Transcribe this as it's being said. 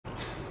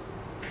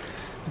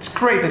It's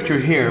great that you're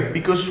here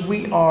because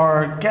we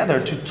are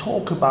gathered to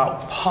talk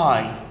about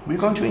pi. We're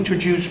going to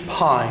introduce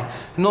pi,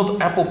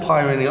 not apple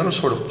pie or any other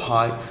sort of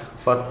pie,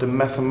 but the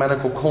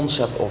mathematical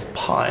concept of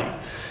pi.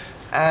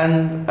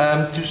 And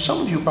to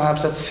some of you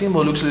perhaps that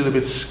symbol looks a little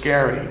bit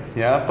scary,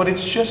 yeah, but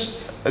it's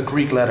just a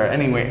Greek letter.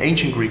 Anyway,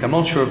 ancient Greek, I'm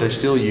not sure if they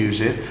still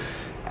use it.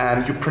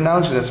 And you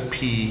pronounce it as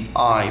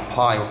P-I,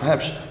 pi, or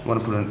perhaps you want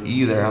to put an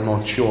E there, I'm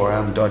not sure,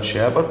 I'm Dutch,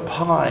 yeah, but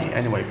pi,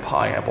 anyway,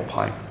 pi, apple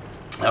pie.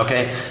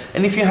 Okay,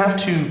 and if you have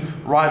to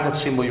write that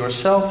symbol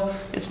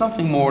yourself, it's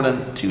nothing more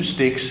than two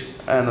sticks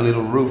and a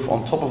little roof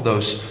on top of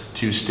those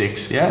two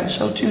sticks, yeah?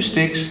 So two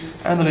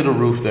sticks and a little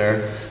roof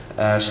there,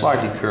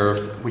 slightly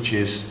curved, which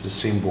is the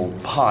symbol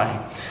pi.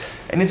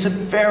 And it's a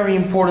very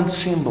important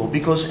symbol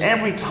because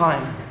every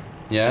time,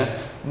 yeah,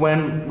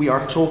 when we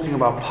are talking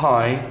about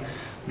pi,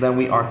 then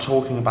we are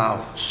talking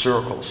about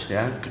circles,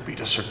 yeah? It could be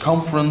the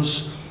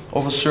circumference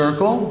of a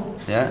circle,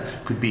 yeah?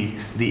 Could be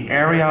the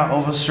area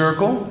of a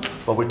circle,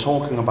 but we're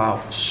talking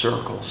about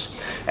circles.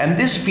 And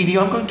this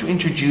video I'm going to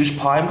introduce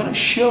pi, I'm going to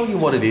show you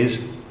what it is,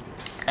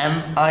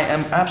 and I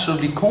am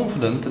absolutely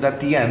confident that at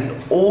the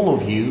end all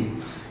of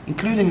you,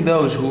 including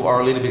those who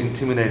are a little bit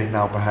intimidated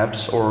now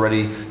perhaps, or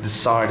already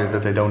decided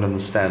that they don't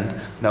understand,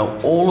 now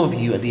all of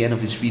you at the end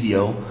of this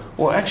video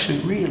will actually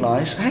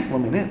realize, hang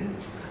on a minute,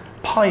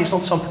 pi is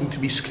not something to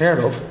be scared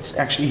of, it's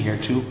actually here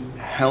to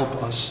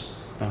help us.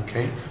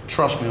 Okay,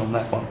 trust me on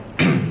that one.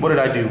 What did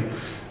I do?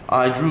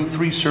 I drew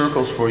three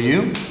circles for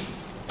you,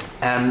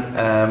 and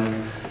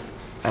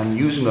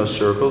using those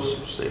circles,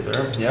 stay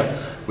there, yeah,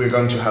 we're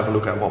going to have a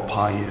look at what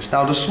pi is.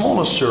 Now the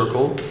smallest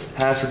circle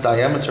has a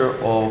diameter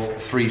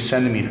of 3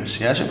 centimeters.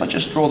 Yeah, so if I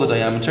just draw the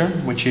diameter,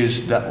 which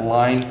is that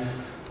line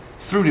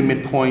through the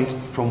midpoint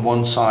from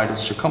one side of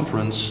the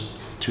circumference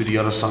to the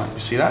other side, you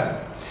see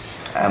that?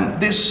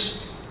 This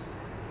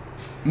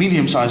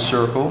medium-sized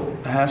circle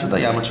has a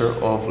diameter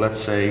of, let's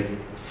say,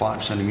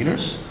 5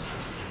 centimeters.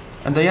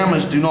 And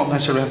diameters do not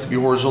necessarily have to be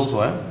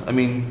horizontal. I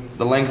mean,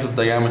 the length of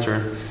the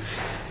diameter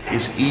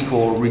is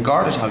equal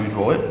regardless how you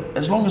draw it,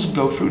 as long as it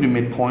goes through the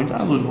midpoint.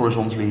 I'll do it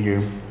horizontally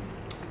here,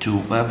 to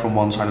from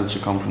one side of the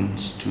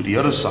circumference to the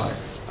other side.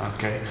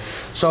 Okay,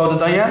 so the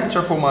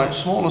diameter for my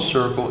smallest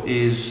circle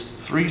is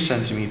 3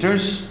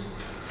 centimeters.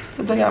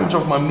 The diameter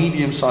of my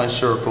medium-sized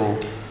circle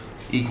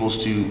equals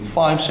to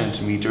 5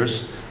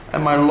 centimeters.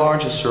 And my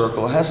largest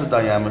circle has a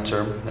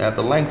diameter,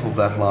 the length of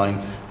that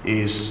line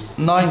is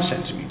 9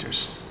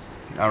 centimeters.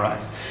 Alright,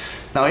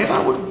 now if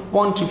I would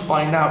want to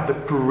find out the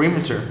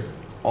perimeter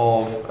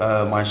of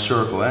my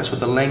circle, so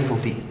the length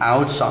of the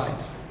outside,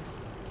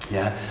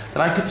 yeah,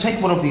 then I could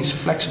take one of these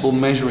flexible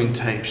measuring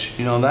tapes,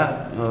 you know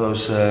that? You know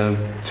those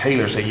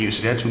tailors they use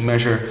to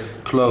measure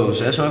clothes.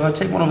 So if I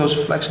take one of those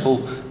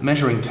flexible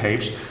measuring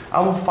tapes,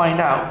 I will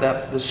find out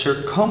that the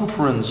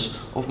circumference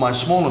of my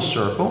smallest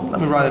circle, let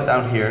me write it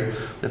down here,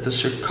 that the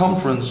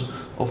circumference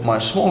of my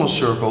smallest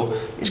circle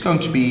is going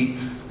to be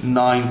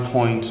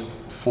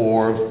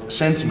 9.4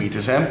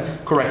 centimeters,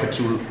 corrected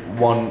to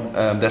one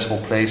decimal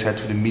place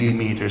to the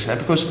millimeters,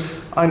 because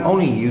I'm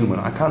only human,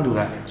 I can't do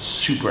that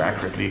super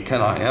accurately,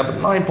 can I? But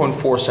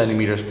 9.4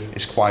 centimeters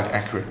is quite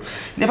accurate.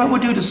 And if I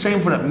would do the same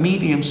for that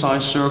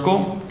medium-sized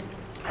circle,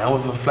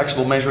 with a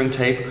flexible measuring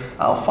tape,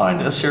 I'll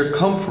find a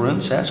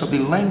circumference, so the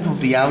length of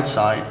the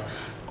outside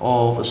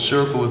of a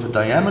circle with a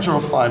diameter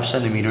of 5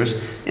 centimeters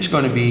is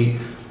going to be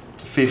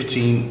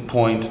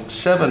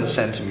 15.7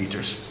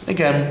 centimeters.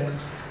 Again,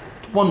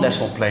 one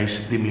decimal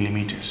place, the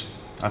millimeters.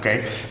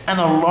 Okay, and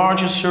a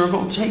larger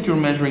circle, take your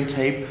measuring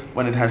tape,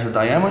 when it has a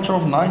diameter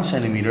of 9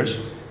 centimeters,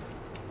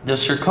 the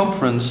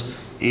circumference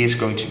is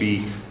going to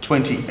be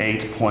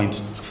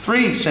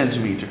 28.3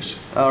 centimeters.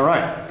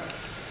 Alright.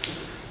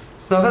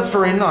 Now that's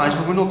very nice,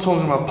 but we're not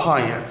talking about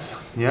pi yet.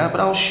 Yeah, but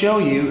I'll show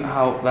you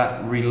how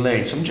that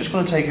relates. I'm just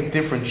going to take a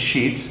different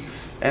sheet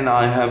and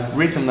I have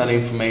written that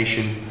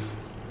information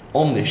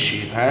on this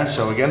sheet.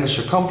 So again, the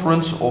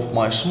circumference of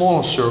my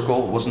smallest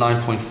circle was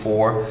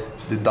 9.4.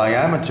 The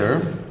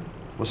diameter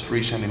was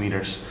 3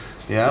 centimeters.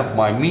 Yeah, of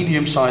my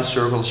medium-sized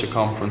circle, the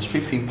circumference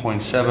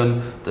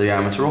 15.7,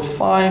 diameter of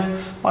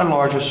 5. My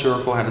largest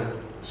circle had a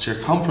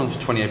circumference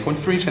of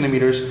 28.3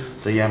 centimeters,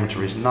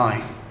 diameter is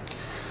 9.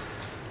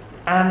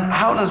 And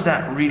how does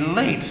that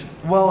relate?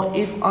 Well,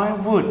 if I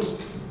would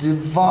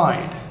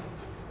divide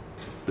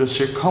the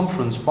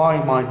circumference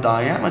by my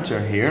diameter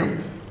here,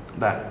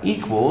 that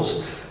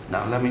equals,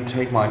 now let me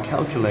take my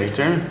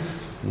calculator,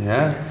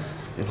 yeah,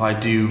 if I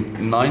do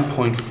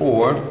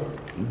 9.4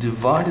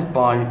 divided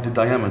by the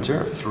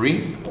diameter,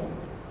 3,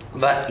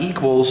 that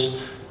equals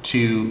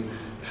to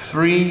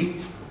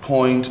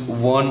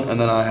 3.1, and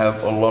then I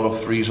have a lot of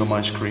 3's on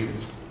my screen,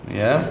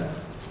 yeah,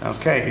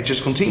 okay, it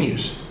just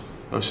continues,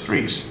 those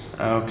 3's.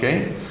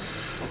 Okay,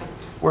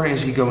 where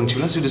is he going to?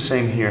 Let's do the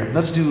same here.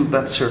 Let's do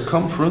that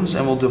circumference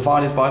and we'll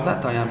divide it by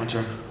that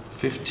diameter.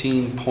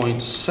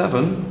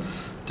 15.7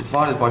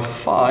 divided by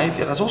 5.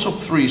 Yeah, that's also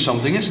 3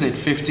 something, isn't it?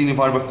 15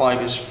 divided by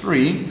 5 is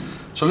 3.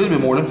 So a little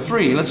bit more than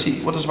 3. Let's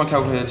see, what does my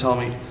calculator tell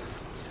me?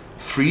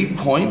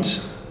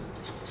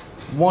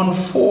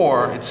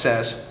 3.14 it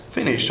says.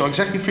 Finished. So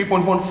exactly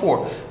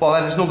 3.14. Well,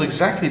 that is not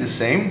exactly the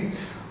same,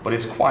 but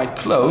it's quite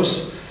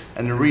close.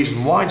 And the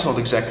reason why it's not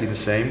exactly the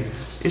same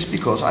is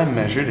because I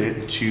measured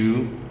it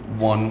to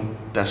 1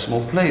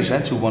 decimal place,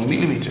 to 1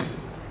 millimeter.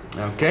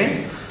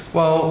 Okay,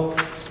 well,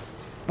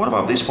 what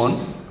about this one?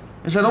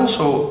 Is that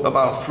also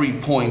about 3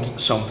 point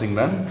something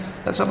then?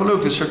 Let's have a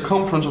look. The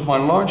circumference of my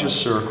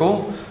largest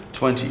circle,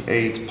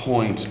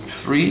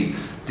 28.3,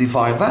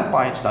 divide that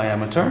by its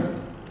diameter,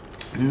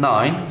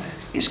 9,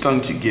 is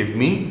going to give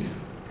me,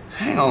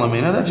 hang on a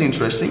minute, that's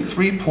interesting,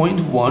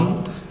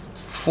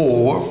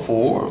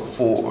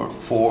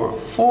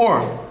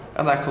 3.1444444,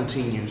 and that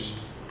continues.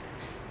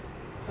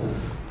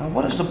 Now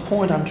what is the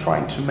point I'm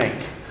trying to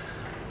make?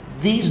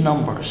 These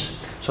numbers,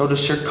 so the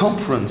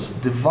circumference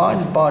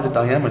divided by the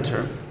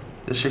diameter,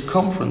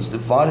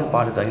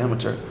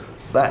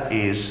 that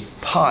is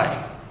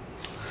pi.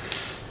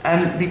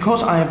 And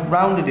because I have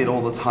rounded it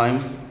all the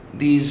time,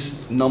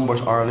 these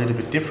numbers are a little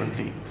bit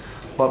differently.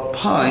 But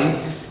pi,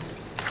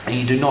 and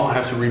you do not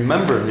have to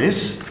remember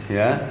this,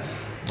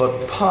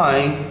 but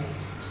pi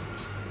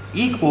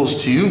equals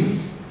to,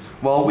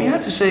 well, we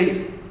have to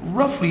say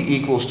roughly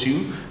equals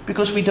to,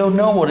 because we don't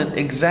know what it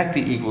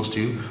exactly equals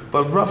to,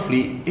 but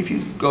roughly, if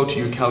you go to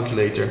your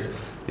calculator,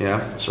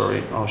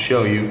 sorry, I'll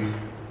show you.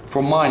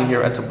 For mine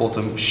here at the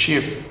bottom,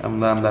 shift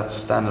and then that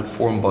standard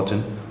form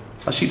button,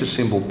 I see the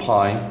symbol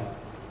pi.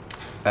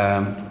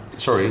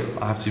 Sorry,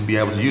 I have to be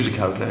able to use a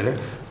calculator.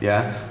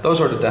 Those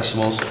are the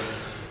decimals.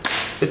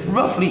 It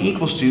roughly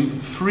equals to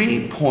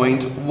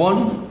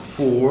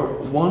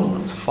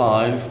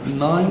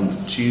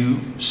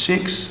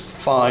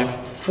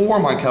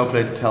 3.141592654, my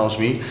calculator tells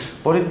me,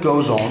 but it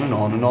goes on and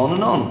on and on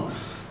and on.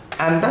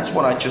 And that's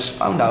what I just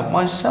found out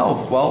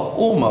myself. Well,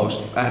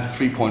 almost at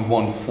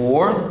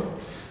 3.14,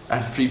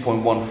 at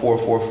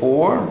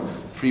 3.1444,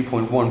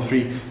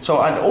 3.13. So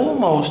I'd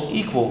almost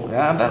equal,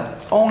 that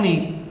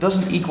only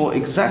doesn't equal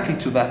exactly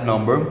to that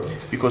number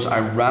because I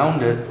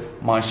rounded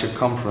my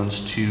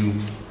circumference to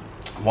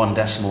 1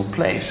 decimal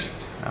place.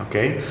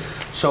 Okay,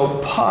 so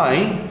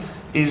pi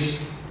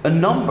is a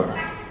number.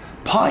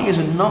 Pi is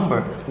a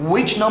number.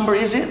 Which number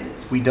is it?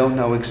 We don't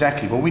know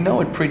exactly, but we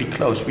know it pretty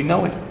close. We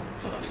know it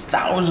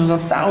thousands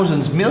and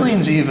thousands,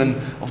 millions even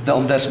of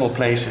decimal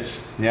places.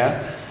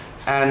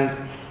 And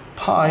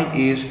pi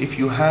is, if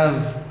you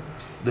have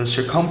the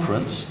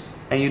circumference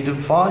and you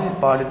divide it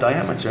by the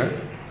diameter,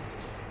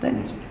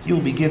 then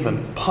you'll be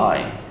given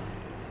pi.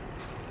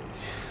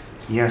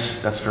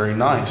 Yes, that's very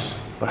nice,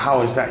 but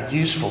how is that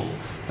useful?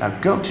 Now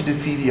go to the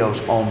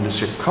videos on the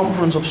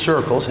circumference of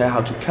circles,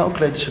 how to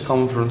calculate the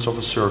circumference of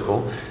a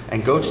circle,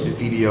 and go to the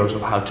videos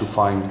of how to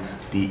find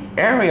the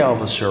area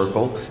of a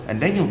circle, and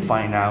then you'll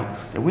find out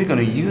that we're going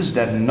to use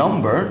that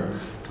number,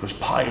 because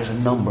pi is a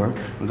number,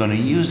 we're going to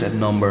use that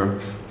number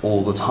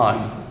all the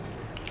time.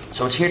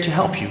 So it's here to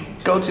help you.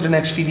 Go to the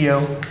next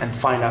video and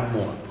find out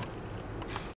more.